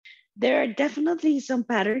There are definitely some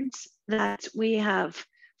patterns that we have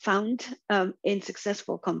found in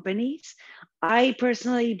successful companies. I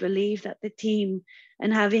personally believe that the team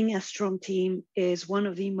and having a strong team is one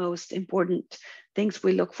of the most important things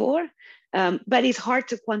we look for. But it's hard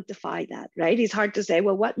to quantify that, right? It's hard to say,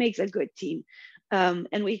 well, what makes a good team?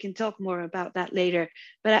 And we can talk more about that later.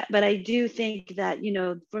 But I do think that,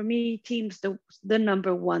 for me, teams, the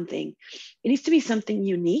number one thing, it needs to be something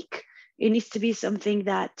unique. It needs to be something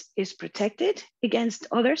that is protected against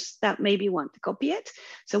others that maybe want to copy it.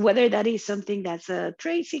 So whether that is something that's a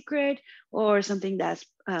trade secret or something that's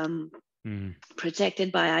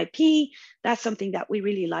protected by IP, that's something that we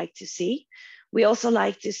really like to see. We also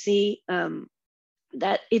like to see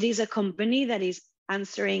that it is a company that is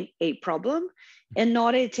answering a problem and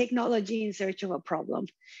not a technology in search of a problem.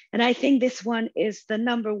 And I think this one is the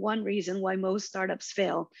number one reason why most startups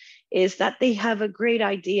fail, is that they have a great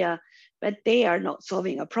idea, but they are not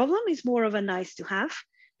solving a problem. It's more of a nice to have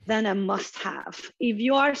than a must have. If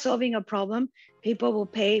you are solving a problem, people will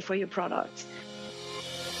pay for your product.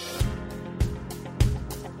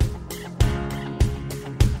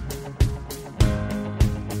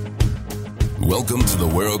 Welcome to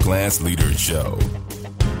the World Class Leaders Show.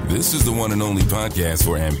 This is the one and only podcast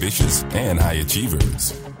for ambitious and high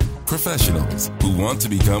achievers, professionals who want to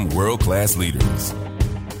become world-class leaders.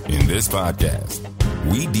 In this podcast,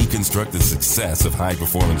 we deconstruct the success of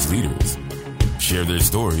high-performance leaders, share their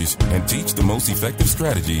stories, and teach the most effective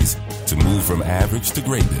strategies to move from average to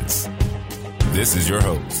greatness. This is your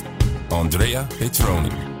host, Andrea Course,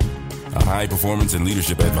 a high-performance and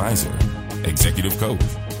leadership advisor, executive coach,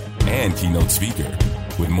 and keynote speaker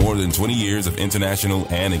with more than 20 years of international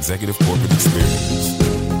and executive corporate experience.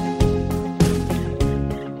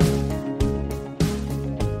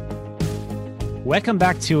 Welcome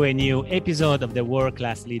back to a new episode of the World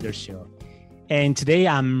Class Leaders Show. And today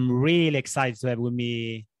I'm really excited to have with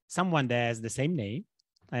me someone that has the same name.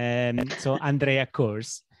 So Andrea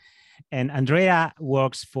Course. And Andrea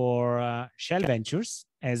works for Shell Ventures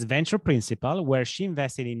as venture principal, where she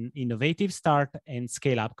invested in innovative start and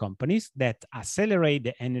scale-up companies that accelerate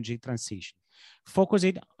the energy transition,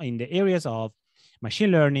 focusing in the areas of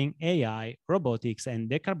machine learning, AI, robotics, and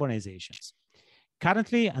decarbonizations.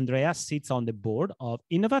 Currently, Andrea sits on the board of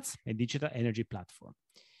Innovats, a digital energy platform.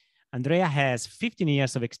 Andrea has 15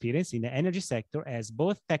 years of experience in the energy sector as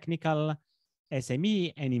both technical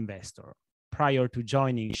SME and investor. Prior to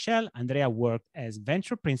joining Shell, Andrea worked as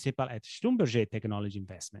venture principal at Schlumberger Technology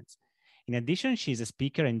Investments. In addition, she's a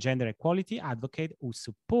speaker and gender equality advocate who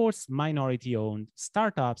supports minority-owned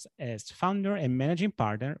startups as founder and managing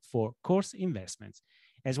partner for Course Investments,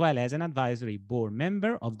 as well as an advisory board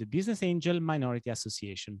member of the Business Angel Minority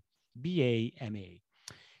Association, BAMA.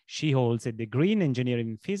 She holds a degree in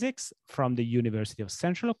engineering physics from the University of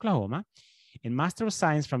Central Oklahoma, and Master of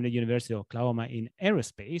Science from the University of Oklahoma in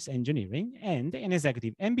Aerospace Engineering, and an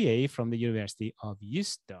executive MBA from the University of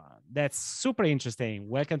Houston. That's super interesting.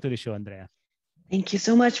 Welcome to the show, Andrea. Thank you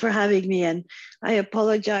so much for having me. And I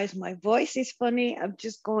apologize. My voice is funny. I'm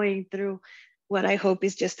just going through what I hope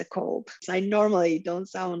is just a cold. I normally don't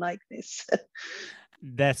sound like this.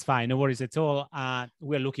 That's fine. No worries at all.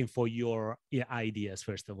 We're looking for your ideas,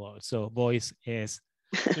 first of all. So voice is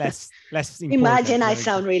less important. Imagine I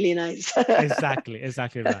sound really nice. Exactly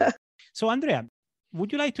right. So Andrea,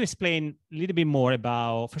 would you like to explain a little bit more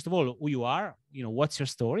about, first of all, who you are, what's your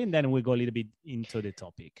story, and then we'll go a little bit into the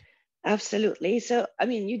topic. Absolutely. So,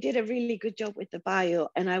 you did a really good job with the bio,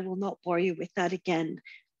 and I will not bore you with that again.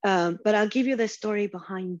 But I'll give you the story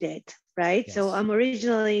behind it, right? Yes. So I'm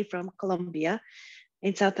originally from Colombia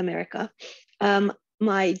in South America.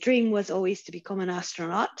 My dream was always to become an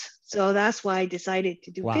astronaut. So that's why I decided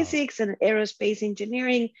to do physics and aerospace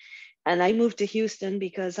engineering. And I moved to Houston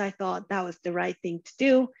because I thought that was the right thing to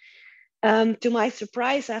do. To my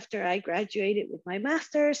surprise, after I graduated with my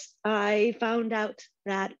master's, I found out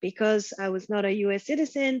that because I was not a US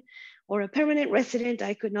citizen or a permanent resident,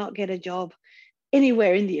 I could not get a job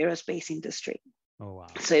anywhere in the aerospace industry. Oh, wow.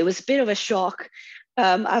 So it was a bit of a shock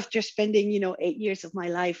after spending, 8 years of my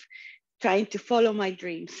life trying to follow my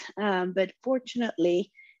dreams. But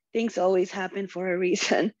fortunately, things always happen for a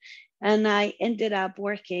reason. And I ended up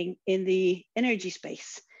working in the energy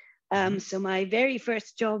space. So my very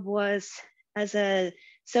first job was as a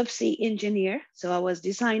subsea engineer. So I was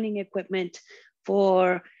designing equipment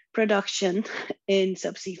for production in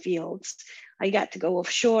subsea fields. I got to go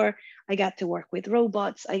offshore. I got to work with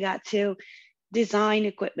robots. I got to design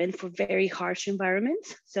equipment for very harsh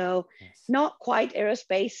environments. So not quite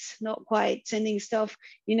aerospace, not quite sending stuff,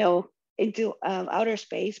 into outer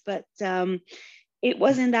space, but it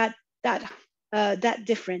wasn't that that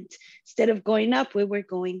different. Instead of going up, we were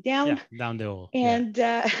going down. Yeah, down the hole. And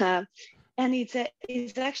and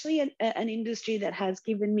it's actually an industry that has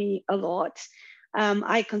given me a lot.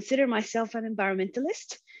 I consider myself an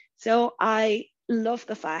environmentalist, so I love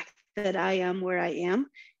the fact that I am where I am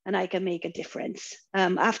and I can make a difference.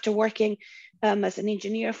 After working as an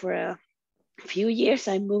engineer for a few years,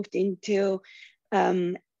 I moved into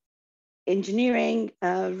engineering,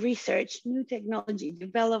 research, new technology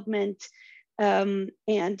development, and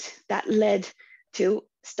that led to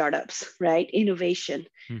startups, right? Innovation.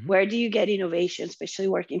 Mm-hmm. Where do you get innovation? Especially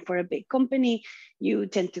working for a big company, you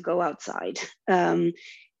tend to go outside. And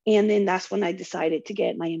then that's when I decided to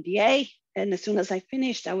get my MBA. And as soon as I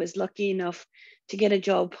finished, I was lucky enough to get a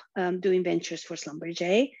job doing ventures for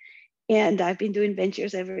Schlumberger. And I've been doing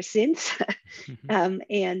ventures ever since.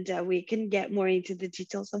 And we can get more into the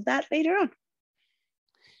details of that later on.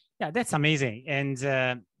 Yeah, that's amazing.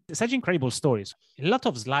 And such incredible stories. A lot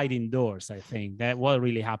of sliding doors, I think, that what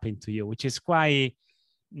really happened to you, which is quite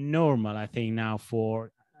normal, I think, now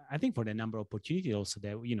for the number of opportunities also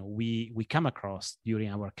that, we come across during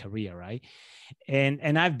our career, right?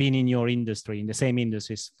 And I've been in your industry, in the same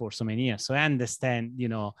industries for so many years. So I understand,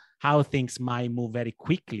 how things might move very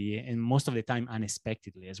quickly and most of the time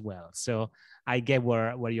unexpectedly as well. So I get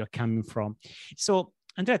where you're coming from. So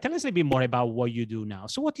Andrea, tell us a bit more about what you do now.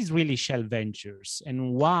 So what is really Shell Ventures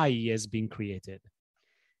and why it has been created?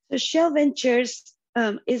 So Shell Ventures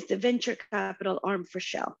is the venture capital arm for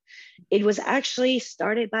Shell. It was actually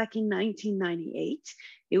started back in 1998.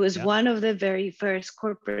 It was one of the very first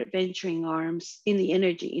corporate venturing arms in the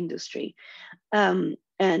energy industry. And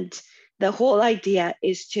the whole idea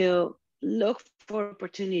is to look for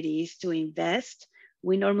opportunities to invest.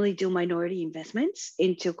 We normally do minority investments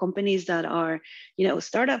into companies that are,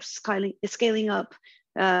 startups scaling up.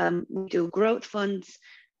 We do growth funds.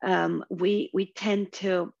 We tend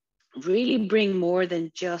to really bring more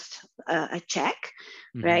than just a check,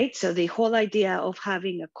 mm-hmm. right? So the whole idea of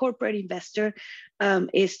having a corporate investor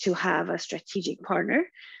is to have a strategic partner.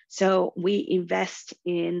 So we invest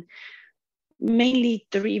in mainly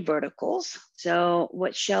 3 verticals. So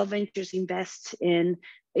what Shell Ventures invests in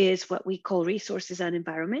is what we call resources and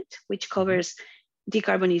environment, which covers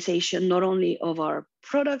decarbonization, not only of our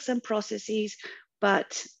products and processes,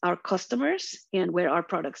 but our customers and where our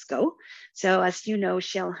products go. So as you know,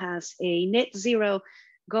 Shell has a net zero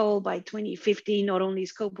goal by 2050, not only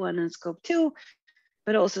scope 1 and scope 2,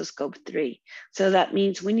 but also scope 3. So that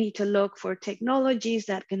means we need to look for technologies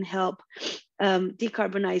that can help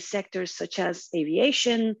decarbonize sectors such as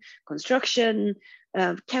aviation, construction,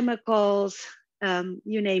 chemicals,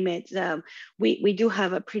 you name it. We do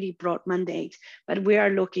have a pretty broad mandate, but we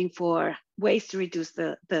are looking for ways to reduce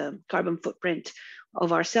the carbon footprint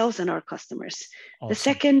of ourselves and our customers. Awesome.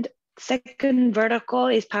 The second vertical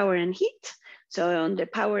is power and heat. So on the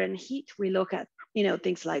power and heat, we look at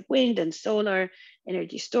things like wind and solar,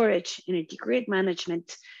 energy storage, energy grid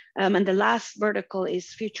management. And the last vertical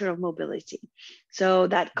is future of mobility. So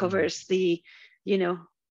that covers the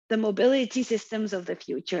mobility systems of the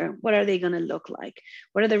future. What are they going to look like?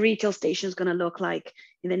 What are the retail stations going to look like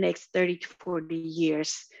in the next 30 to 40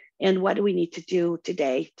 years? And what do we need to do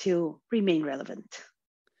today to remain relevant?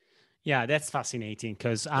 Yeah, that's fascinating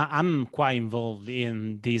because I'm quite involved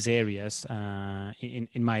in these areas in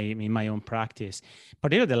my own practice.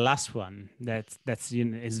 Particularly the last one that's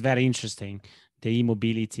is very interesting, the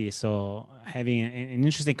e-mobility. So having an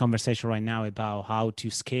interesting conversation right now about how to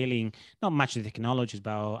scaling, not much the technologies,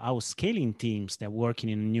 but how scaling teams that are working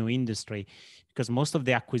in a new industry. Because most of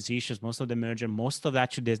the acquisitions, most of the merger, most of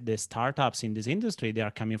actually the startups in this industry, they are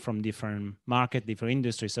coming from different market, different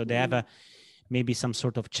industries. So they have maybe some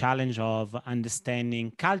sort of challenge of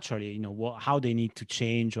understanding culturally, how they need to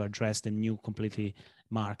change or address the new completely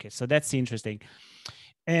market. So that's interesting.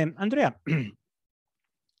 Andrea,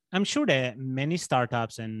 I'm sure that many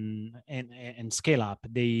startups and scale up,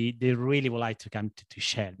 they really would like to come to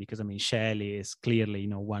Shell because Shell is clearly,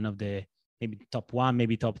 one of the maybe top 1,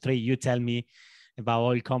 maybe top 3. You tell me about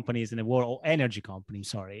oil companies in the world, or energy companies.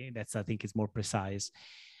 Sorry, I think it's more precise.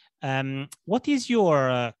 What is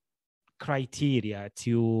your criteria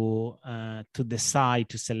to decide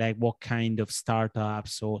to select what kind of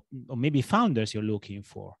startups or maybe founders you're looking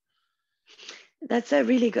for? That's a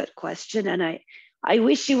really good question, and I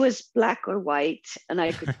wish it was black or white, and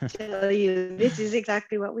I could tell you this is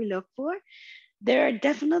exactly what we look for. There are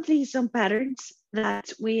definitely some patterns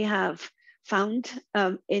that we have found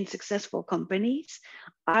in successful companies.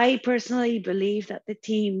 I personally believe that the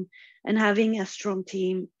team and having a strong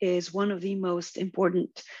team is one of the most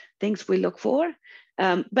important things we look for.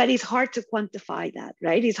 But it's hard to quantify that,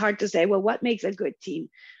 right? It's hard to say, well, what makes a good team?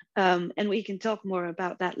 And we can talk more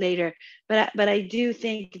about that later. But I do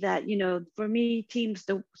think that, for me, teams,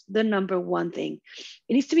 the number one thing,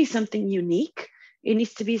 it needs to be something unique. It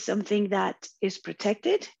needs to be something that is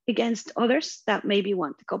protected against others that maybe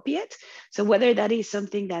want to copy it. So whether that is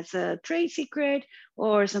something that's a trade secret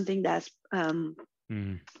or something that's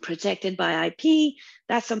protected by IP,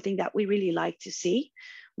 that's something that we really like to see.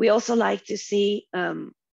 We also like to see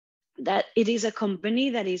that it is a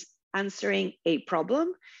company that is answering a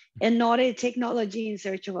problem and not a technology in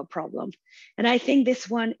search of a problem. And I think this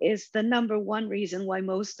one is the number one reason why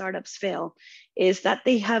most startups fail, is that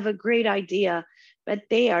they have a great idea, but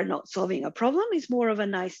they are not solving a problem. It's more of a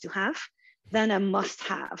nice to have than a must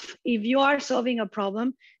have. If you are solving a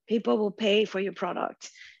problem, people will pay for your product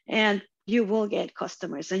and you will get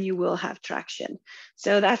customers and you will have traction.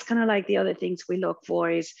 So that's kind of like the other things we look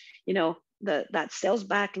for is, that sales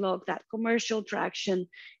backlog, that commercial traction.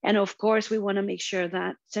 And of course, we want to make sure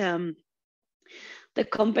that the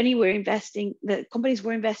companies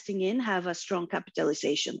we're investing in have a strong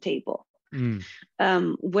capitalization table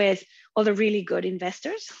with other really good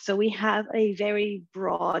investors. So we have a very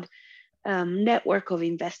broad network of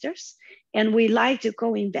investors, and we like to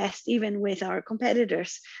co-invest even with our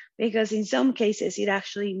competitors, because in some cases it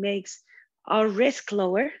actually makes our risk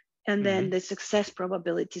lower, and then the success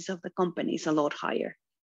probabilities of the company is a lot higher.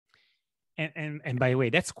 And by the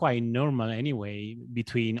way, that's quite normal anyway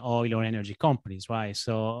between oil or energy companies, right?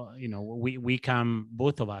 So, we come,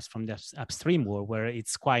 both of us, from the upstream world, where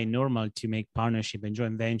it's quite normal to make partnership and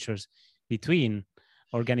joint ventures between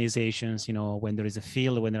organizations, when there is a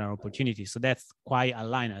field, when there are opportunities. So that's quite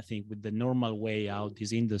aligned, I think, with the normal way how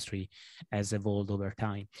this industry has evolved over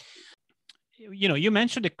time. You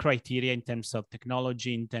mentioned the criteria in terms of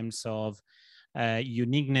technology, in terms of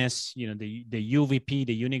uniqueness, the UVP,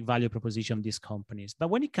 the unique value proposition of these companies.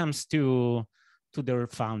 But when it comes to their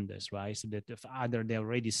founders, right? So that either they're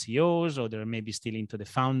already CEOs or they're maybe still into the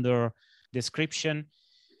founder description,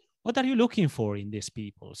 what are you looking for in these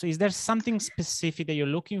people? So is there something specific that you're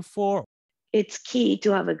looking for? It's key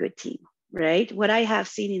to have a good team, right? What I have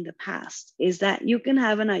seen in the past is that you can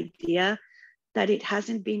have an idea that it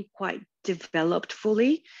hasn't been quite developed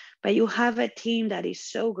fully, but you have a team that is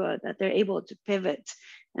so good that they're able to pivot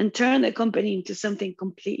and turn the company into something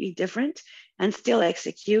completely different and still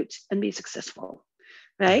execute and be successful,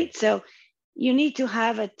 right? So you need to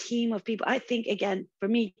have a team of people. I think, again, for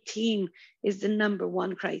me, team is the number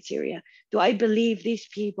one criteria. Do I believe these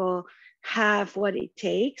people have what it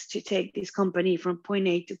takes to take this company from point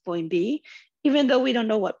A to point B, even though we don't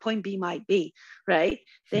know what point B might be, right?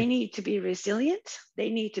 They need to be resilient. They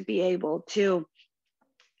need to be able to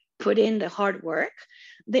put in the hard work.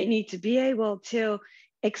 They need to be able to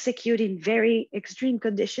execute in very extreme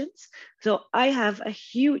conditions. So I have a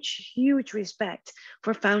huge, huge respect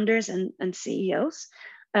for founders and CEOs.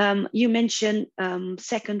 You mentioned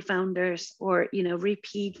second founders or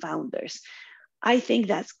repeat founders. I think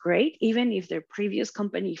that's great. Even if their previous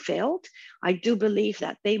company failed, I do believe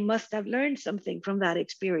that they must have learned something from that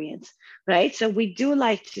experience, right? So we do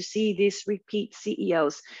like to see these repeat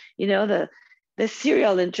CEOs, the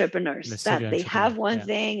serial entrepreneurs that they have one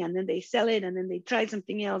thing and then they sell it and then they try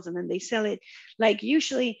something else and then they sell it. Like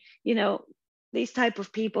usually, these type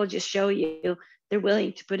of people just show you they're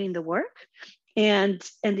willing to put in the work. And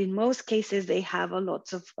in most cases, they have a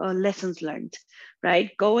lot of lessons learned, right?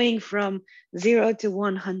 Going from 0 to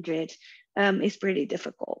 100 is pretty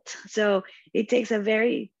difficult. So it takes a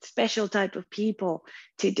very special type of people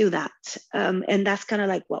to do that. And that's kind of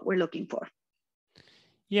like what we're looking for.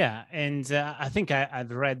 Yeah. And I think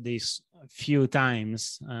I've read this a few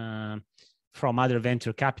times from other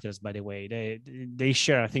venture capitals, by the way. They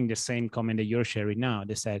share, I think, the same comment that you're sharing now.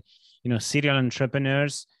 They said, serial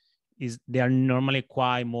entrepreneurs, they are normally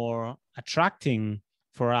quite more attracting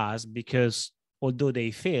for us because although they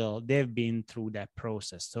fail, they've been through that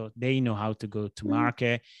process. So they know how to go to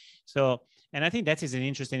market. So, and I think that is an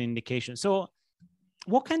interesting indication. So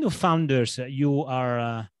what kind of founders you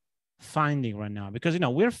are finding right now? Because,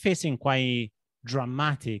 we're facing quite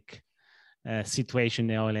dramatic situation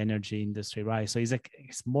in the oil energy industry, right? So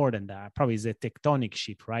it's more than that. Probably it's a tectonic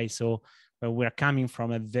shift, right? So we're coming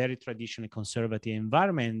from a very traditional conservative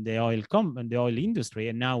environment, the oil industry,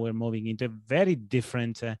 and now we're moving into a very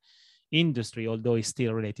different industry, although it's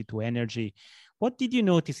still related to energy. What did you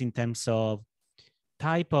notice in terms of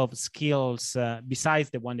type of skills besides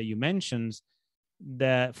the one that you mentioned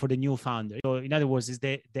for the new founder? So in other words, is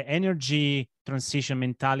the energy transition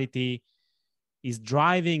mentality is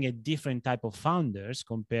driving a different type of founders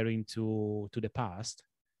comparing to the past?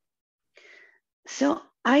 So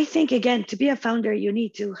I think, again, to be a founder, you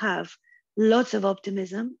need to have lots of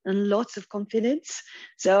optimism and lots of confidence.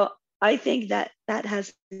 So I think that that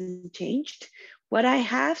hasn't changed. What I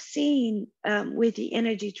have seen with the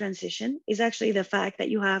energy transition is actually the fact that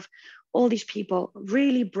you have all these people,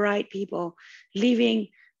 really bright people, leaving,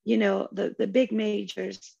 the big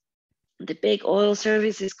majors, the big oil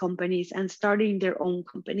services companies, and starting their own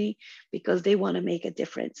company because they want to make a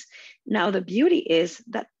difference. Now, the beauty is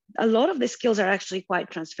that a lot of the skills are actually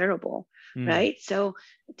quite transferable, right? So,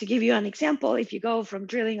 to give you an example, if you go from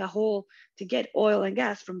drilling a hole to get oil and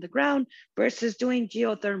gas from the ground versus doing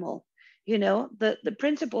geothermal, the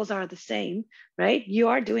principles are the same, right? You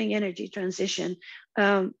are doing energy transition,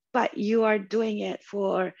 but you are doing it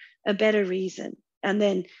for a better reason. And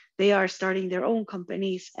then they are starting their own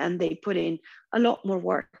companies and they put in a lot more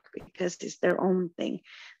work because it's their own thing.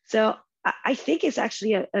 So I think it's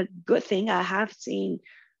actually a good thing. I have seen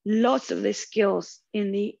lots of the skills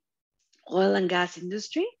in the oil and gas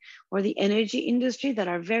industry or the energy industry that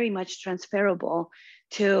are very much transferable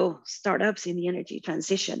to startups in the energy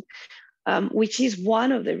transition, which is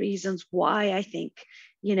one of the reasons why I think,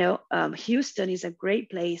 Houston is a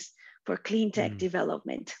great place for clean tech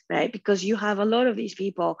development, right? Because you have a lot of these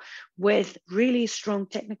people with really strong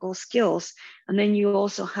technical skills. And then you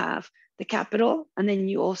also have the capital, and then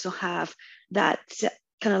you also have that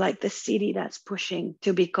kind of like the city that's pushing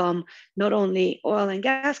to become not only oil and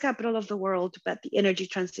gas capital of the world, but the energy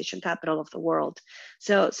transition capital of the world.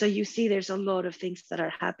 So you see there's a lot of things that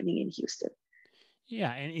are happening in Houston.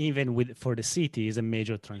 Yeah, and even for the city is a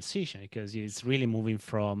major transition because it's really moving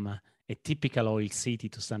from a typical oil city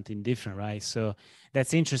to something different, right? So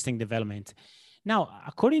that's interesting development. Now,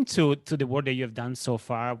 according to the work that you have done so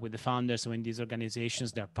far with the founders in these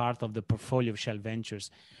organizations, they're part of the portfolio of Shell Ventures.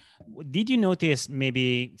 Did you notice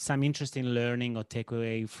maybe some interesting learning or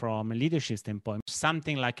takeaway from a leadership standpoint,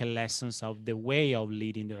 something like a lessons of the way of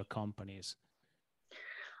leading their companies?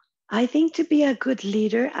 I think to be a good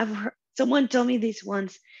leader, someone told me this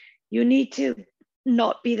once, you need to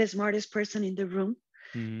not be the smartest person in the room.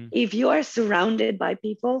 Mm-hmm. If you are surrounded by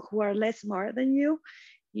people who are less smart than you,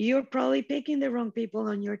 you're probably picking the wrong people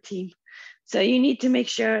on your team. So you need to make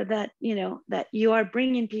sure that, that you are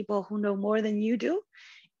bringing people who know more than you do.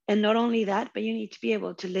 And not only that, but you need to be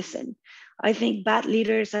able to listen. I think bad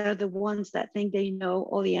leaders are the ones that think they know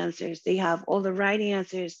all the answers. They have all the right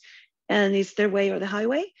answers and it's their way or the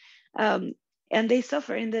highway. And they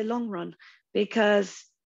suffer in the long run because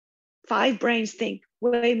 5 brains think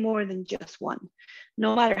way more than just one,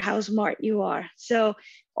 no matter how smart you are. So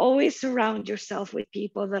always surround yourself with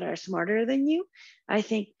people that are smarter than you. I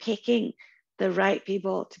think picking the right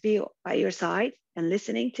people to be by your side and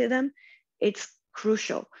listening to them, it's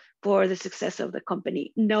crucial for the success of the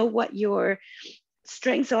company. Know what your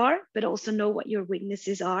strengths are, but also know what your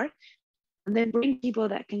weaknesses are. And then bring people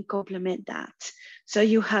that can complement that. So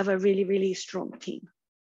you have a really, really strong team.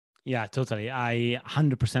 Yeah, totally. I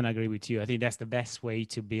 100% agree with you. I think that's the best way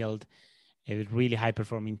to build a really high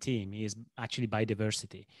performing team is actually by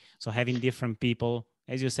diversity. So having different people,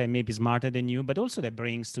 as you say, maybe smarter than you, but also that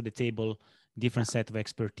brings to the table different set of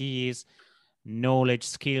expertise, knowledge,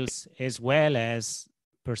 skills, as well as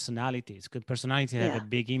personalities. Because personality have a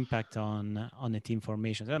big impact on the team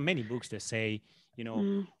formation. There are many books that say,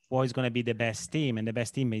 what is going to be the best team, and the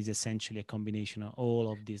best team is essentially a combination of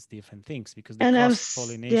all of these different things because the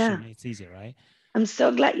cross-pollination it's easier, right? I'm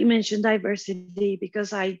so glad you mentioned diversity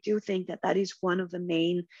because I do think that that is one of the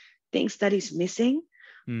main things that is missing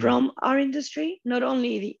from our industry, not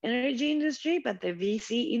only the energy industry, but the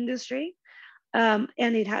VC industry. And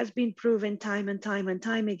it has been proven time and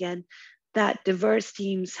time again that diverse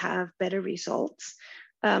teams have better results.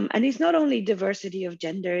 And it's not only diversity of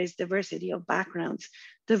gender, it's diversity of backgrounds,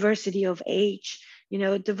 diversity of age,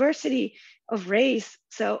 diversity of race.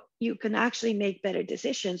 So you can actually make better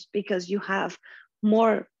decisions because you have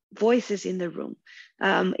more voices in the room.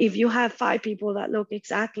 If you have 5 people that look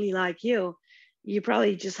exactly like you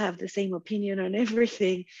probably just have the same opinion on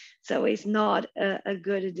everything. So it's not a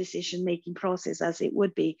good decision-making process as it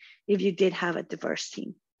would be if you did have a diverse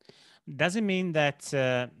team. Does it mean that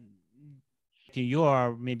you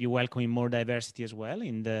are maybe welcoming more diversity as well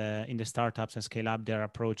in the startups and scale up they're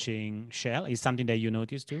approaching Shell? Is something that you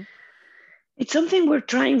notice too? It's something we're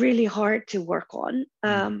trying really hard to work on.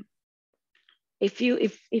 If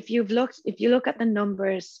you look at the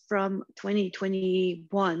numbers from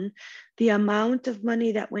 2021, the amount of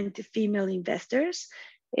money that went to female investors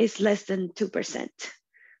is less than 2%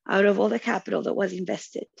 out of all the capital that was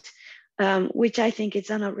invested, which I think is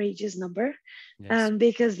an outrageous number. Yes.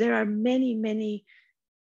 Because there are many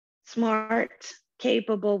smart,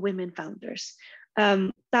 capable women founders.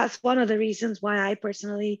 That's one of the reasons why I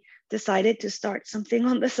personally decided to start something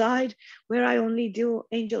on the side where I only do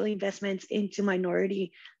angel investments into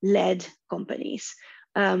minority-led companies,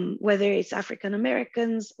 whether it's African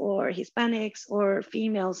Americans or Hispanics or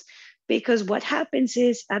females, because what happens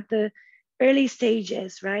is at the early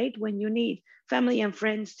stages, right, when you need family and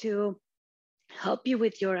friends to help you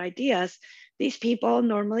with your ideas, these people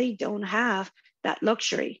normally don't have that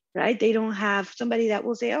luxury, right? They don't have somebody that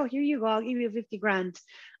will say, oh, here you go, I'll give you 50 grand.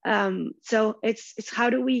 So it's how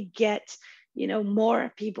do we get,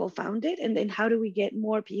 more people founded, and then how do we get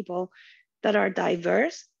more people that are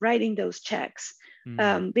diverse writing those checks?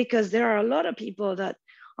 Because there are a lot of people that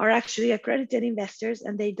are actually accredited investors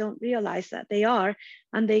and they don't realize that they are,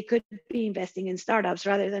 and they could be investing in startups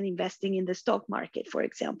rather than investing in the stock market, for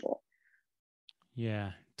example.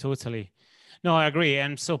 Yeah, totally. No, I agree.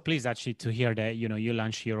 I'm so pleased actually to hear that, you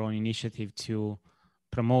launched your own initiative to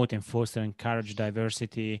promote and foster, encourage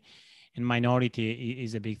diversity, and minority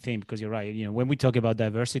is a big thing, because you're right. When we talk about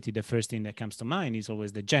diversity, the first thing that comes to mind is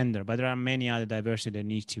always the gender, but there are many other diversity that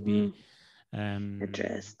needs to be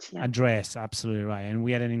addressed. Yeah. Addressed. Absolutely right. And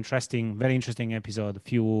we had an very interesting episode a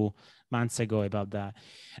few months ago about that.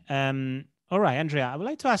 All right, Andrea, I would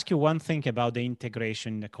like to ask you one thing about the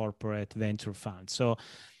integration in the corporate venture fund. So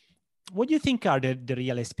what do you think are the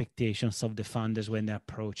real expectations of the funders when they're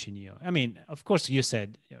approaching you? I mean, of course, you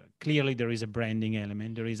said clearly there is a branding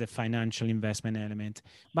element, there is a financial investment element,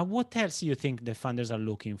 but what else do you think the funders are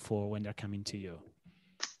looking for when they're coming to you?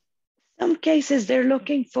 Some cases they're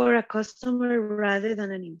looking for a customer rather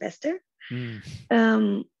than an investor,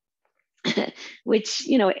 which,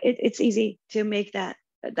 it's easy to make that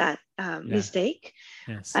mistake.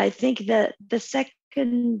 Yes. I think that the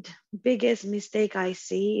second biggest mistake I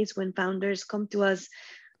see is when founders come to us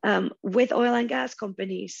with oil and gas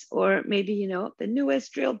companies, or maybe, the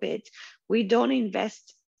newest drill bit. We don't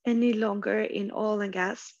invest any longer in oil and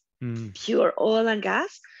gas, pure oil and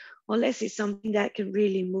gas, unless it's something that can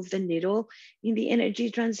really move the needle in the energy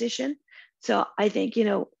transition. So I think,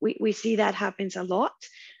 we see that happens a lot.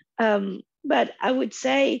 But I would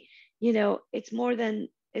say, it's more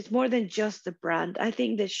than just the brand. I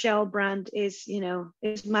think the Shell brand is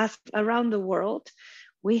massive around the world.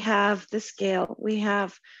 We have the scale, we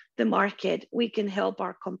have the market, we can help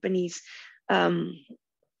our companies,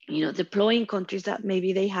 deploy in countries that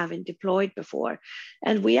maybe they haven't deployed before.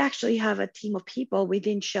 And we actually have a team of people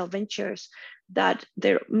within Shell Ventures that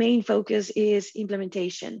their main focus is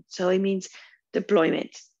implementation. So it means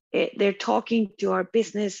deployment. They're talking to our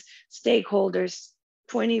business stakeholders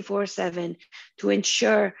 24/7 to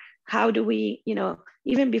ensure how do we,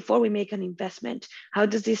 even before we make an investment, how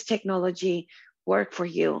does this technology work for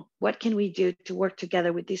you? What can we do to work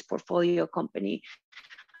together with this portfolio company?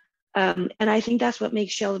 And I think that's what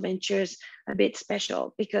makes Shell Ventures a bit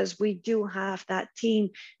special, because we do have that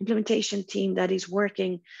implementation team that is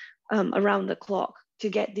working around the clock to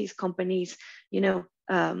get these companies,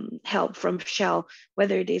 help from Shell,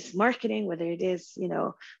 whether it is marketing, whether it is,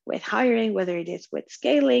 with hiring, whether it is with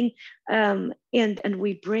scaling, and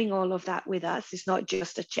we bring all of that with us. It's not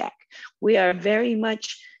just a check. We are very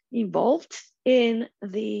much involved in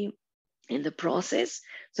the process.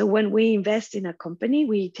 So when we invest in a company,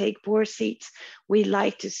 we take board seats. We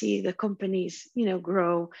like to see the companies,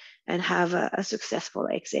 grow and have a successful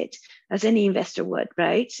exit, as any investor would,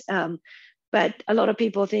 right? But a lot of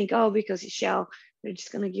people think, oh, because it's Shell, they're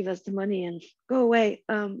just going to give us the money and go away.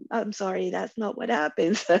 I'm sorry, that's not what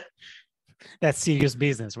happens. That's serious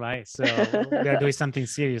business, right? So they're doing something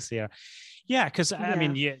serious here. Yeah, because I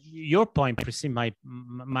mean, your point precedes my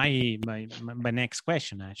next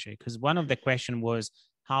question, actually, because one of the question was,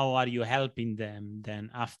 how are you helping them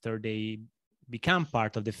then after they become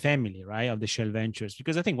part of the family, right, of the Shell Ventures?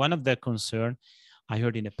 Because I think one of the concern I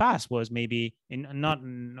heard in the past was maybe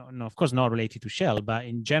of course not related to Shell, but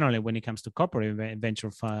in general when it comes to corporate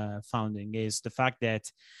venture founding, is the fact that,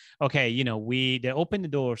 okay, they open the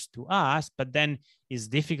doors to us, but then it's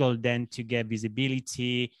difficult then to get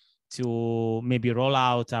visibility, to maybe roll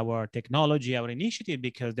out our technology, our initiative,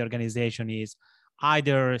 because the organization is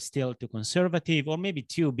either still too conservative or maybe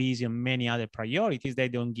too busy on many other priorities. They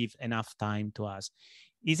don't give enough time to us.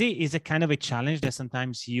 Is it kind of a challenge that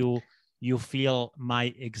sometimes you feel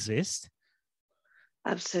might exist?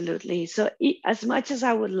 Absolutely. So as much as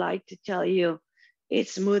I would like to tell you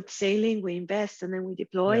it's smooth sailing, we invest and then we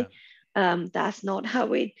deploy, that's not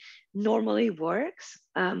how it normally works.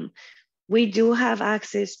 we do have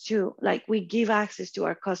access to, like, we give access to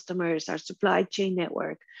our customers, our supply chain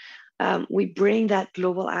network. We bring that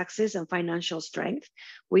global access and financial strength.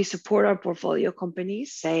 We support our portfolio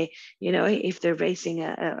companies, say, if they're raising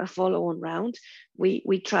a follow-on round,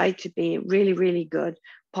 we try to be really, really good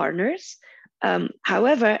partners.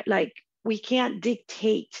 However, like, we can't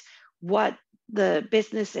dictate what the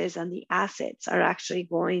businesses and the assets are actually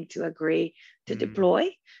going to agree to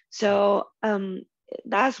deploy. So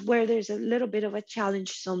that's where there's a little bit of a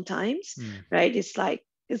challenge sometimes, right? It's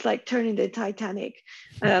like turning the Titanic,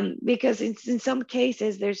 because in some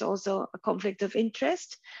cases there's also a conflict of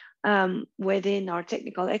interest within our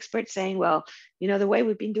technical experts saying, well, the way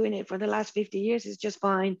we've been doing it for the last 50 years is just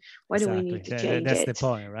fine. Why do we need to change That's it? the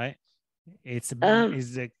point, right? It's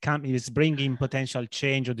bringing potential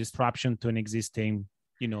change or disruption to an existing,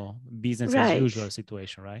 business as usual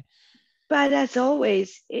situation, right? But as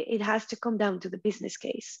always, it has to come down to the business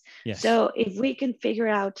case. Yes. So if we can figure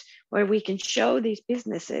out where we can show these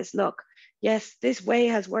businesses, look, yes, this way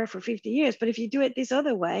has worked for 50 years, but if you do it this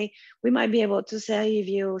other way, we might be able to save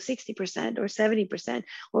you 60% or 70%,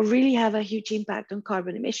 or really have a huge impact on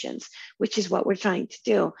carbon emissions, which is what we're trying to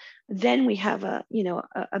do. Then we have a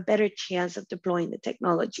better chance of deploying the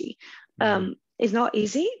technology. It's not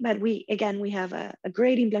easy, but we have a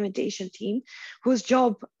great implementation team whose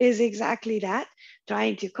job is exactly that,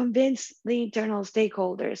 trying to convince the internal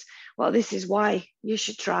stakeholders, well, this is why you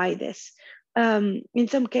should try this. In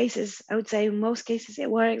some cases, I would say in most cases it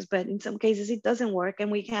works, but in some cases it doesn't work, and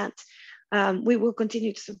we can't. We will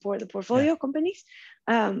continue to support the portfolio companies,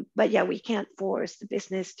 but we can't force the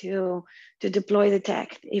business to deploy the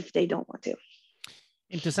tech if they don't want to.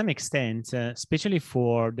 And to some extent, especially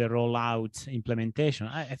for the rollout implementation,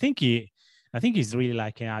 I think it's really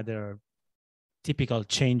like another typical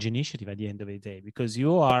change initiative at the end of the day, because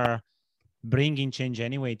you are bringing change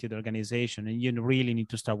anyway to the organization, and you really need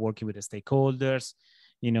to start working with the stakeholders,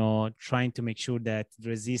 trying to make sure that the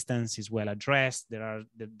resistance is well addressed. There are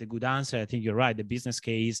the good answer. I think you're right. The business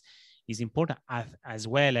case is important, as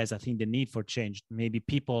well as I think the need for change. Maybe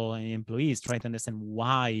people and employees try to understand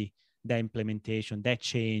why that implementation, that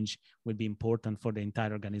change will be important for the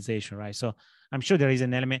entire organization, right? So I'm sure there is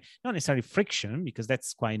an element, not necessarily friction, because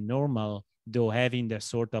that's quite normal, though, having the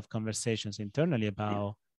sort of conversations internally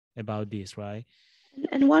about this, right?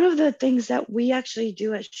 And one of the things that we actually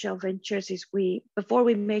do at Shell Ventures is before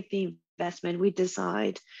we make the investment, we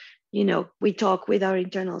decide, we talk with our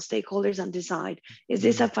internal stakeholders and decide, is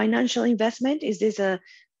this a financial investment? Is this a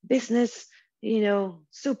business,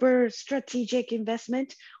 super strategic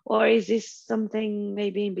investment, or is this something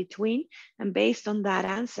maybe in between? And based on that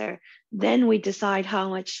answer, then we decide how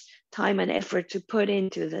much time and effort to put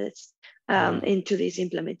into this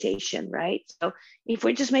implementation, right? So if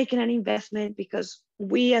we're just making an investment because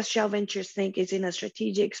we as Shell Ventures think it's in a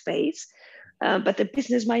strategic space, but the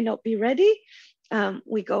business might not be ready,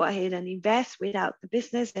 we go ahead and invest without the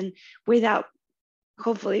business and without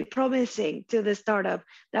hopefully promising to the startup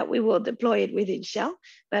that we will deploy it within Shell,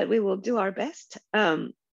 but we will do our best. But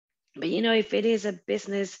if it is a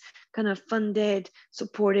business kind of funded,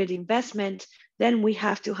 supported investment, then we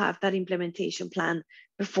have to have that implementation plan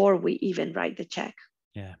before we even write the check.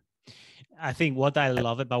 Yeah. I think what I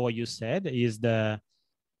love about what you said is that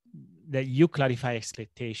you clarify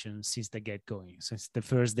expectations since the get-going, since the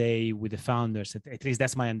first day with the founders. At least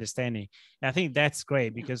that's my understanding. And I think that's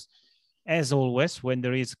great because, as always, when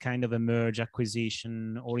there is kind of a merge,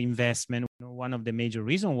 acquisition, or investment, one of the major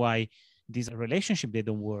reasons why this relationship they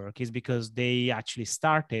don't work is because they actually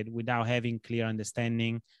started without having clear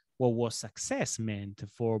understanding what was success meant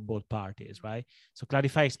for both parties, right? So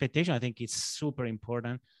clarify expectation, I think it's super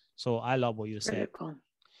important. So I love what you said.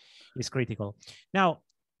 It's critical. Now,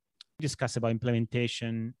 discuss about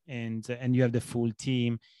implementation and you have the full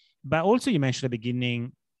team, but also you mentioned at the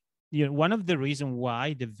beginning, one of the reasons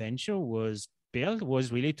why the venture was built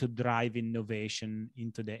was really to drive innovation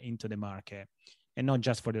into the market, and not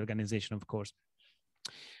just for the organization, of course.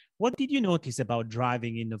 What did you notice about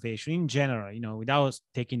driving innovation in general, without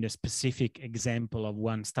taking the specific example of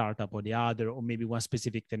one startup or the other, or maybe one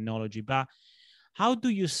specific technology, but how do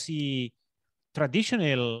you see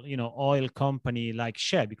traditional, oil company like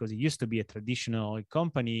Shell, because it used to be a traditional oil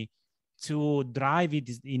company, to drive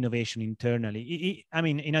innovation internally? I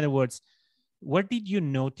mean, in other words, where did you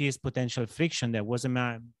notice potential friction that was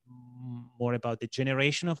more about the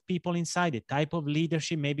generation of people inside, the type of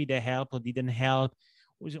leadership, maybe they helped or didn't help?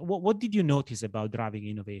 What did you notice about driving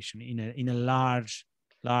innovation in a large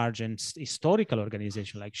and historical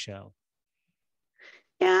organization like Shell?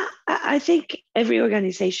 Yeah, I think every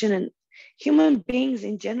organization and human beings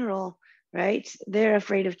in general, right, they're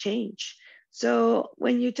afraid of change. So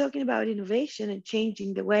when you're talking about innovation and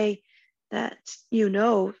changing the way that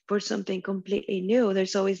for something completely new,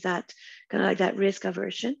 there's always that kind of like that risk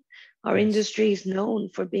aversion. Our Yes. industry is known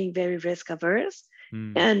for being very risk averse,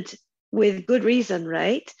 Mm. and with good reason,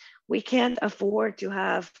 right? We can't afford to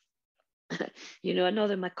have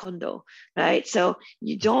another Macondo, right? So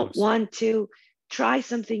you Of don't course. want to try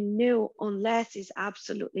something new unless it's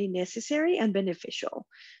absolutely necessary and beneficial.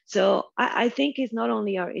 So I think it's not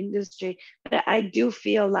only our industry, but I do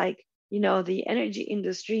feel like, the energy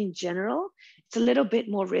industry in general, it's a little bit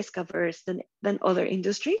more risk averse than other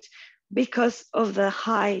industries because of the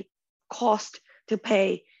high cost to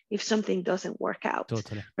pay if something doesn't work out,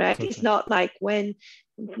 Totally. right? Totally. It's not like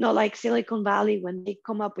Silicon Valley when they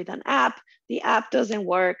come up with an app, the app doesn't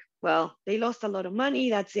work. Well, they lost a lot of money.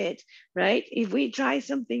 That's it, right? If we try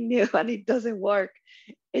something new and it doesn't work,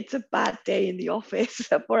 it's a bad day in the office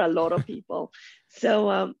for a lot of people.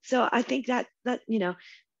 So I think that's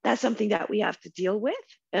something that we have to deal with,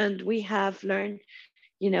 and we have learned,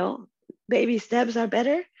 baby steps are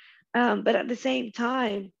better, but at the same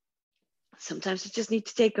time, sometimes you just need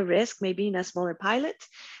to take a risk, maybe in a smaller pilot.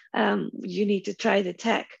 You need to try the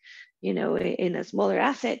tech, in a smaller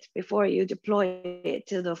asset before you deploy it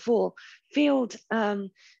to the full field. But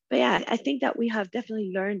yeah, I think that we have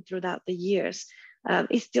definitely learned throughout the years.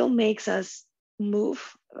 It still makes us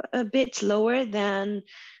move a bit slower than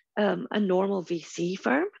a normal VC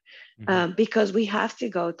firm, because we have to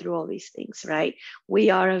go through all these things, right? We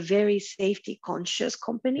are a very safety conscious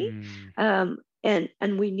company, Mm.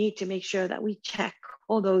 and we need to make sure that we check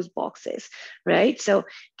all those boxes, right? So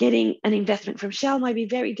getting an investment from Shell might be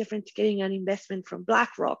very different to getting an investment from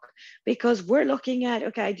BlackRock, because we're looking at,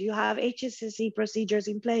 okay, do you have HSSE procedures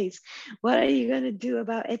in place? What are you going to do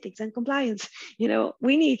about ethics and compliance?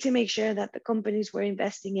 We need to make sure that the companies we're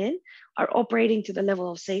investing in are operating to the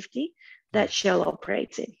level of safety that Yeah. Shell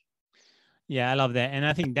operates in. Yeah, I love that. And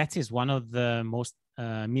I think that is one of the most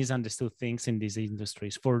misunderstood things in these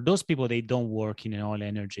industries. For those people, they don't work in an oil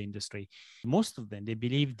energy industry. Most of them, they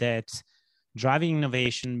believe that driving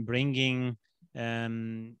innovation, bringing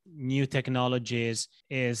new technologies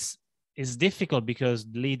is difficult because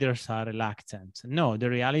leaders are reluctant. No, the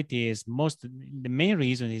reality is the main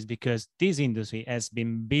reason is because this industry has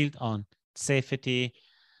been built on safety,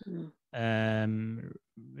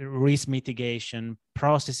 risk mitigation,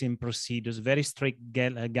 processing procedures, very strict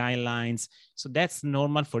guidelines. So that's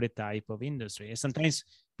normal for the type of industry. And sometimes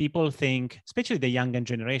people think, especially the younger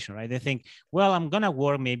generation, right? They think, well, I'm going to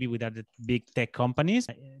work maybe with other big tech companies.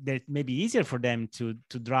 That may be easier for them to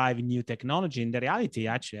drive new technology. In the reality,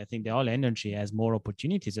 actually, I think the oil energy has more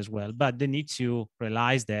opportunities as well, but they need to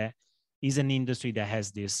realize that is an industry that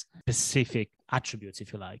has these specific attributes,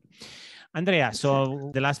 if you like. Andrea,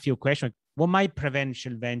 so the last few questions, what might prevent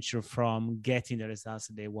Shell Venture from getting the results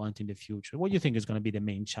that they want in the future? What do you think is going to be the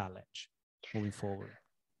main challenge moving forward?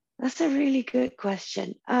 That's a really good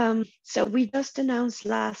question. So we just announced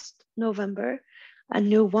last November a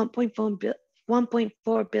new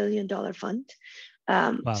 $1.4 billion fund,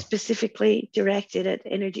 Wow. specifically directed at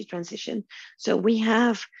energy transition. So we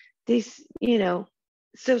have this,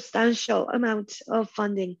 substantial amount of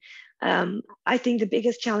funding. I think the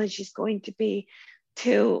biggest challenge is going to be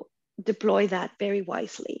to deploy that very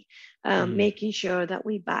wisely, making sure that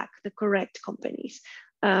we back the correct companies,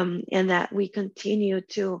 and that we continue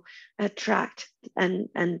to attract and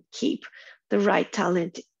keep the right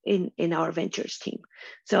talent in our ventures team.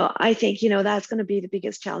 So I think, that's going to be the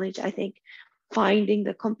biggest challenge. I think finding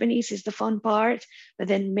the companies is the fun part, but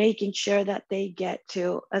then making sure that they get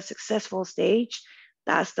to a successful stage,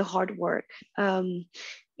 that's the hard work. And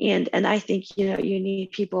I think, you need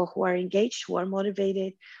people who are engaged, who are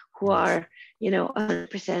motivated, who are,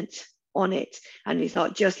 100% on it. And it's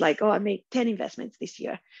not just like, oh, I made 10 investments this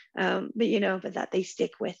year, but that they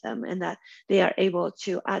stick with them and that they are able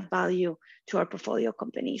to add value to our portfolio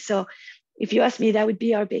company. So if you ask me, that would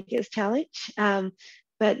be our biggest challenge.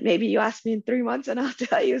 But maybe you ask me in 3 months and I'll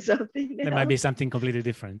tell you something else. There might be something completely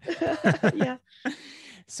different. Yeah.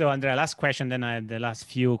 So Andrea, last question, then I have the last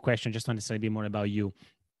few questions, just to understand a bit more about you.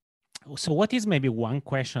 So what is maybe one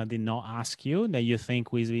question I did not ask you that you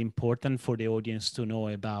think will be important for the audience to know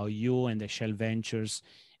about you and the Shell Ventures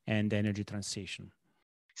and the energy transition?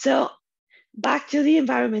 So back to the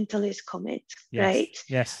environmentalist comment, yes. right?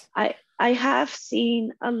 Yes. I have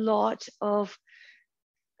seen a lot of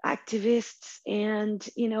activists and,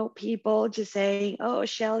 people just saying, oh,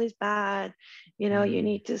 Shell is bad. You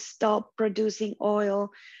need to stop producing oil.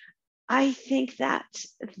 I think that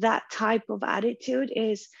type of attitude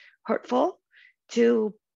is hurtful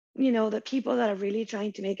to, the people that are really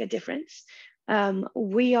trying to make a difference.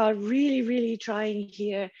 We are really, really trying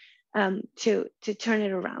here to turn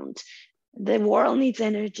it around. The world needs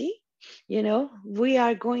energy. We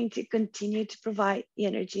are going to continue to provide the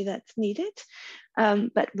energy that's needed,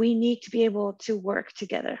 but we need to be able to work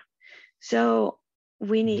together. So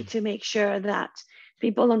we need to make sure that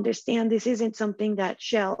people understand this isn't something that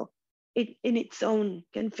Shell in its own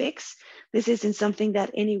can fix. This isn't something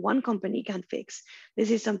that any one company can fix. This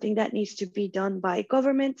is something that needs to be done by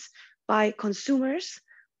governments, by consumers,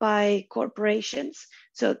 by corporations.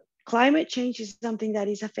 So climate change is something that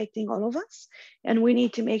is affecting all of us, and we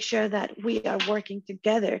need to make sure that we are working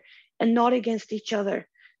together and not against each other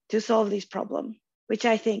to solve this problem, which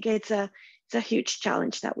I think it's a huge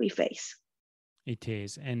challenge that we face. It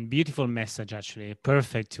is, and beautiful message, actually.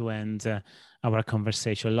 Perfect to end our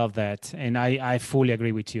conversation. Love that, and I fully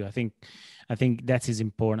agree with you. I think that is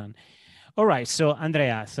important. All right, so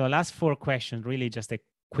Andrea, so last 4 questions, really just a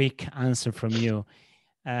quick answer from you,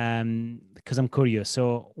 because I'm curious.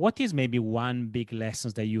 So, what is maybe one big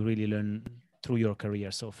lesson that you really learned through your career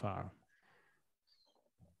so far?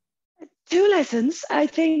 2 lessons. I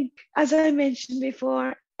think, as I mentioned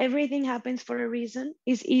before, everything happens for a reason.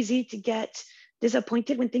 It's easy to get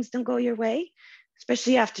disappointed when things don't go your way,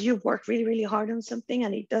 especially after you've worked really, really hard on something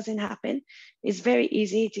and it doesn't happen. It's very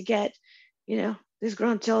easy to get,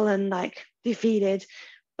 disgruntled and like defeated.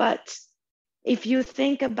 But if you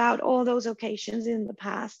think about all those occasions in the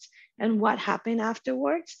past and what happened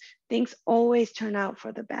afterwards, things always turn out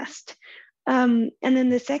for the best. And then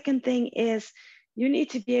the second thing is, you need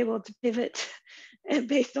to be able to pivot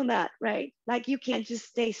based on that, right? Like you can't just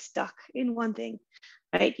stay stuck in one thing,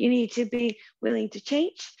 right? You need to be willing to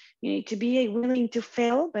change. You need to be willing to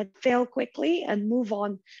fail, but fail quickly and move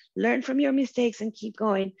on, learn from your mistakes and keep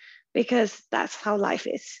going, because that's how life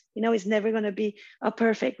is. It's never going to be a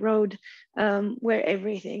perfect road where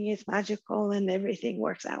everything is magical and everything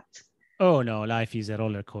works out. Oh no, life is a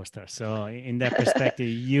roller coaster. So in that perspective,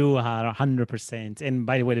 you are 100%. And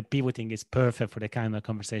by the way, the pivoting is perfect for the kind of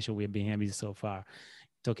conversation we've been having so far,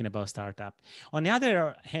 talking about startup. On the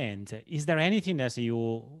other hand, is there anything that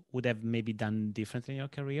you would have maybe done differently in your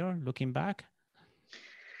career, looking back?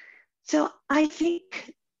 So I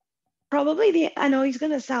think probably I know it's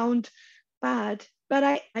going to sound bad, but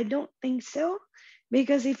I don't think so.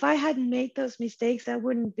 Because if I hadn't made those mistakes, I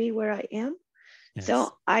wouldn't be where I am. Yes.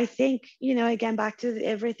 So I think, again, back to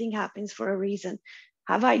everything happens for a reason.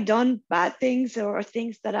 Have I done bad things or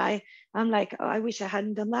things that I'm like, oh, I wish I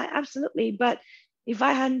hadn't done that? Absolutely. But if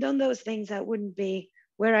I hadn't done those things, I wouldn't be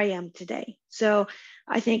where I am today. So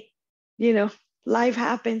I think, life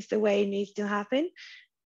happens the way it needs to happen.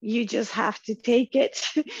 You just have to take it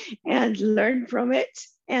and learn from it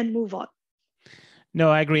and move on. No,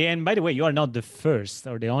 I agree. And by the way, you are not the first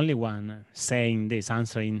or the only one saying this,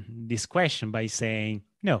 answering this question by saying,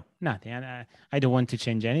 no, nothing. I don't want to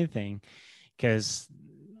change anything, because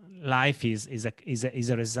life is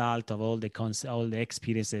a result of all the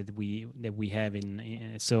experience that we have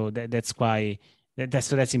so that's why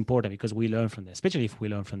that's important, because we learn from that, especially if we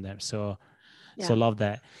learn from them. So love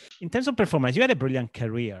that. In terms of performance, you had a brilliant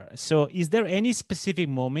career. So is there any specific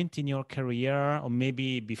moment in your career, or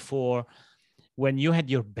maybe before, when you had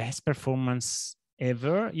your best performance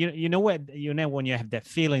ever? When you have that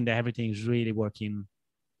feeling that everything is really working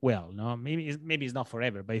well, no? Maybe it's not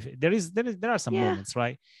forever, but there are some moments,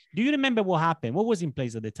 right? Do you remember what happened? What was in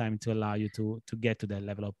place at the time to allow you to get to that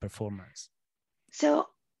level of performance? So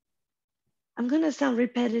I'm going to sound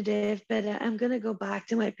repetitive, but I'm going to go back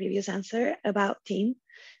to my previous answer about team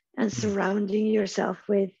and surrounding yourself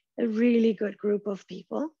with a really good group of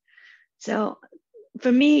people. So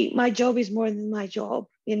for me, my job is more than my job.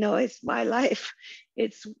 It's my life.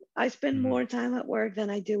 I spend more time at work than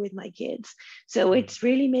I do with my kids. So it's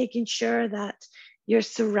really making sure that you're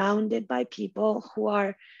surrounded by people who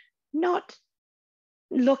are not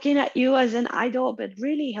looking at you as an idol, but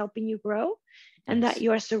really helping you grow, and that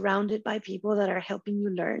you are surrounded by people that are helping you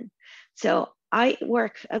learn. So I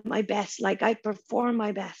work at my best, like I perform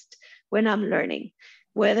my best when I'm learning,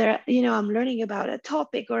 whether, I'm learning about a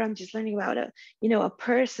topic or I'm just learning about a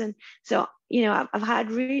person. So, I've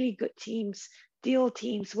had really good teams, deal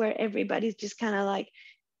teams, where everybody's just kind of like,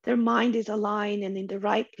 their mind is aligned and in the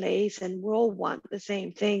right place, and we all want the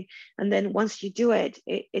same thing. And then once you do it,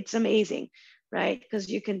 it's amazing, right? Because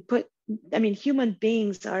you can human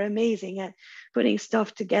beings are amazing at putting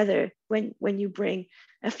stuff together when you bring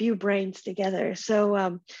a few brains together.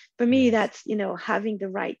 So for me, that's, having the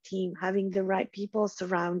right team, having the right people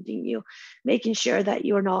surrounding you, making sure that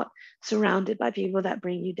you're not surrounded by people that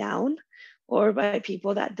bring you down or by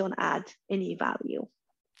people that don't add any value.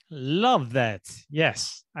 Love that.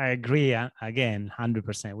 Yes, I agree. Again,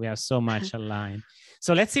 100%. We are so much aligned.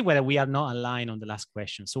 So let's see whether we are not aligned on the last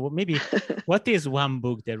question. So maybe what is one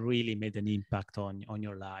book that really made an impact on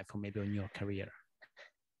your life or maybe on your career?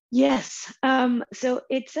 Yes. So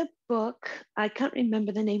it's a book. I can't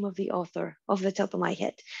remember the name of the author off the top of my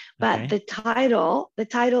head, but the title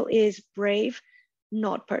is Brave,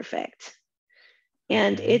 Not Perfect.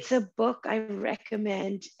 And it's a book I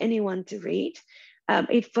recommend anyone to read.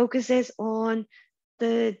 It focuses on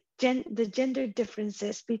the gender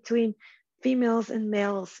differences between females and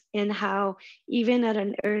males, and how even at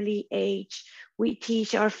an early age, we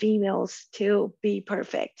teach our females to be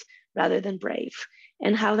perfect rather than brave,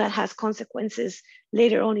 and how that has consequences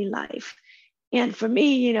later on in life. And for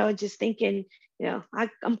me, just thinking,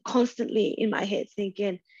 I'm constantly in my head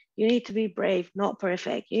thinking, you need to be brave, not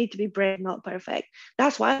perfect. You need to be brave, not perfect.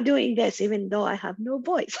 That's why I'm doing this, even though I have no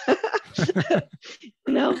voice.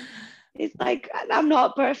 It's like, I'm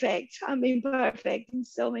not perfect. I'm imperfect in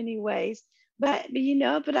so many ways. But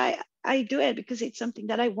I do it because it's something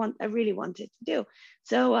that I really wanted to do.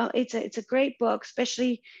 So it's a great book,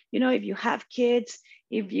 especially, if you have kids,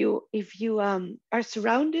 if you are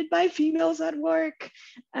surrounded by females at work.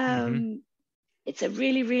 It's a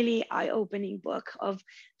really, really eye-opening book of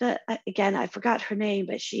again, I forgot her name,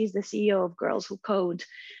 but she's the CEO of Girls Who Code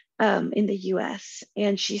in the US.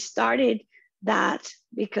 And she started that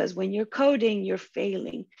because when you're coding, you're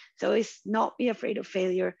failing. So it's not be afraid of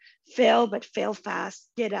failure, fail, but fail fast,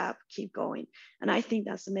 get up, keep going. And I think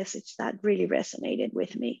that's a message that really resonated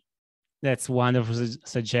with me. That's a wonderful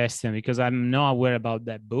suggestion, because I'm not aware about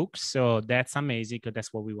that book. So that's amazing, because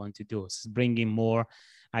that's what we want to do, is bringing more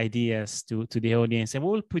ideas to the audience. And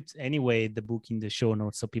we'll put anyway the book in the show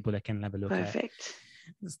notes so people that can have a look at it. Perfect.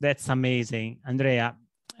 That's amazing. Andrea,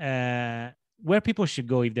 where people should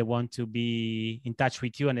go if they want to be in touch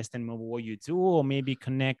with you, understand more what you do, or maybe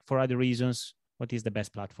connect for other reasons? What is the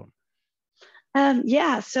best platform?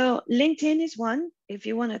 So LinkedIn is one. If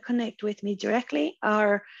you want to connect with me directly,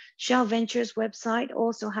 our Shell Ventures website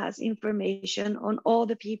also has information on all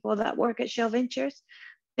the people that work at Shell Ventures.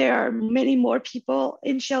 There are many more people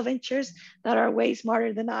in Shell Ventures that are way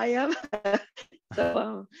smarter than I am.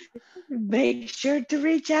 So make sure to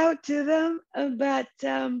reach out to them.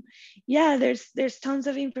 There's tons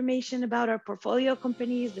of information about our portfolio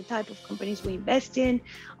companies, the type of companies we invest in,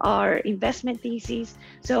 our investment theses.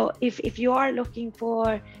 So if you are looking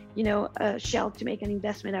for, Shell to make an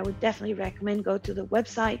investment, I would definitely recommend go to the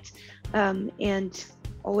website, and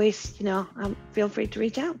always, feel free to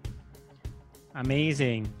reach out.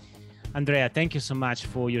 Amazing. Andrea, thank you so much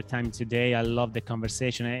for your time today. I love the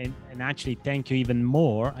conversation, and actually thank you even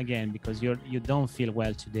more again, because you don't feel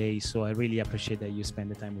well today. So I really appreciate that you spend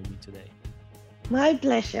the time with me today. My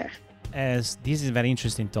pleasure. As this is a very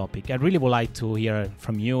interesting topic, I really would like to hear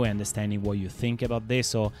from you, understanding what you think about this.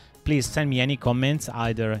 So please send me any comments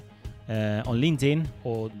either on LinkedIn,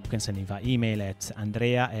 or you can send me via email at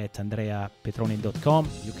andrea@andreapetrone.com.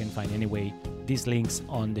 You can find anyway these links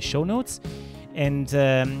on the show notes. And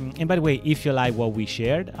by the way, if you like what we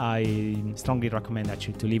shared, I strongly recommend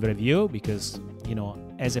actually to leave a review, because,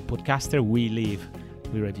 as a podcaster, we live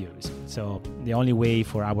with reviews. So the only way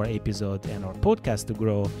for our episode and our podcast to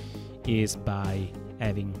grow is by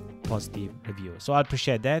having positive reviews. So I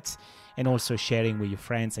appreciate that. And also sharing with your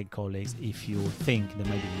friends and colleagues if you think they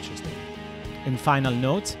might be interested. And final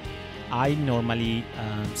note, I normally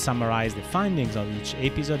summarize the findings of each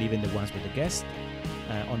episode, even the ones with the guest,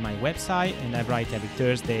 on my website, and I write every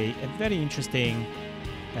Thursday a very interesting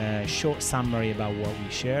short summary about what we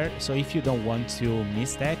share. So if you don't want to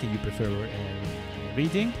miss that and you prefer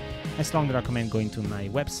reading, I strongly recommend going to my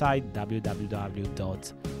website,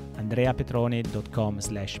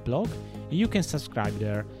 www.andreapetrone.com/blog. You can subscribe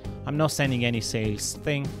there. I'm not sending any sales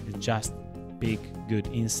thing, it's just big, good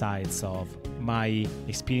insights of my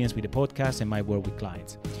experience with the podcast and my work with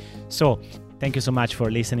clients. So thank you so much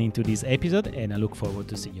for listening to this episode, and I look forward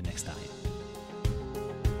to see you next time.